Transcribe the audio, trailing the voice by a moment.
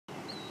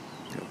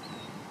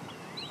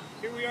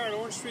we are at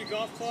Orange Street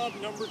Golf Club,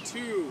 number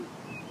 2.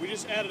 We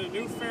just added a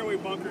new fairway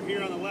bunker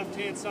here on the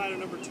left-hand side of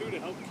number 2 to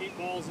help keep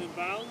balls in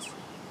bounds,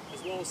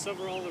 as well as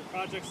several other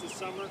projects this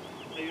summer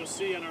that you'll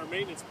see on our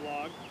maintenance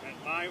blog at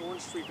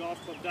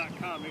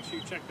myOrangeStreetGolfClub.com. Make sure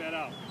you check that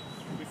out.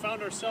 We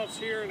found ourselves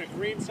here in a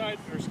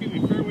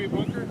fairway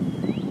bunker.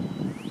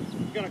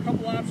 We've got a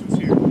couple options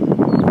here.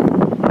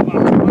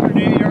 About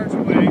 280 yards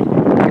away,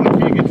 I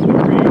can't get to the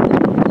green,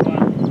 but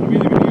I'm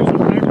either going to use a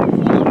hybrid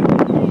club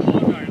or a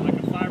long iron,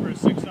 like a 5 or a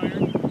 6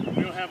 iron.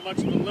 We don't have much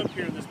of a lip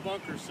here in this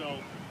bunker, so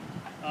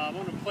I'm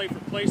going to play for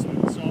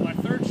placement. So on my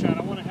third shot,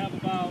 I want to have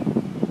about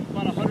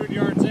 100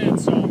 yards in,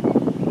 so I'm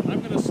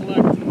going to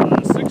select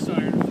a 6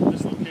 iron from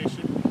this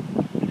location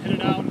and hit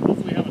it out and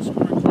hopefully have a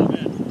scoring club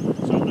in.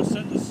 So I'm going to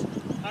set this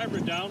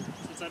hybrid down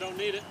since I don't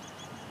need it.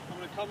 I'm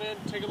going to come in,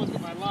 take a look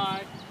at my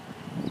lie.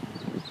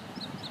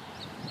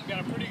 I've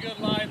got a pretty good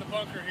lie in the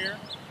bunker here.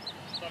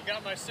 So I've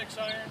got my 6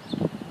 iron.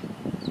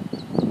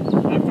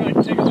 After I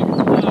take a look at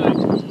the lie,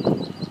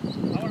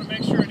 I want to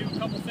make sure I do a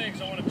couple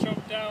things. I want to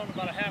choke down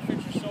about a ½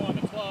 inch or so on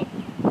the club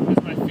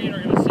because my feet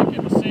are going to sink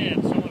in the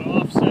sand. So I want to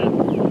offset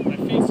my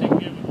feet so I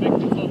can make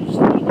the club just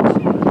a little bit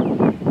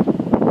smaller.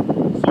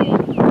 So a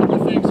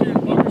couple things here in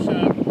the bunker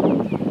shot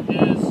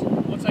is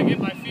once I get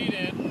my feet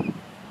in,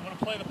 I want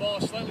to play the ball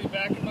slightly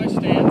back in my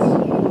stance. I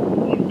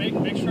want to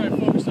make sure I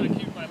focus on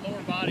keeping my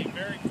lower body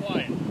very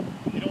quiet.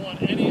 You don't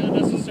want any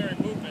unnecessary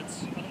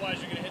movements,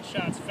 otherwise you're going to hit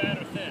shots fat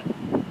or thin.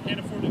 Can't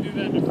afford to do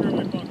that in a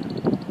fairway bunker.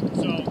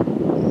 So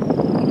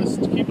I'm going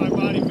to keep my lower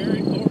body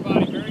very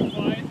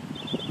quiet.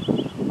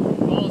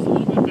 The ball is a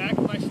little bit back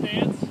in my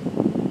stance.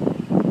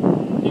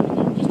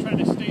 Just trying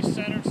to stay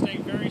centered,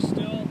 staying very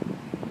still,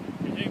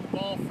 and hitting the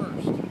ball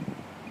first.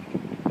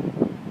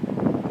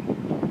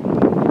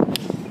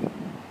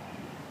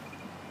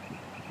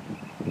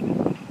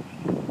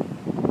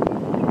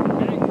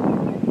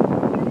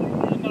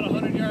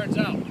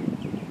 Out.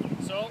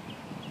 So,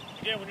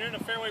 again, when you're in a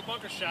fairway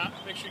bunker shot,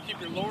 make sure you keep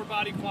your lower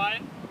body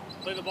quiet,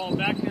 play the ball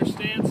back in your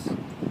stance,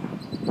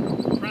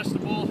 press the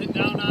ball, hit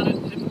down on it,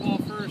 hit the ball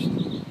first,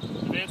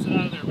 advance it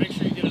out of there.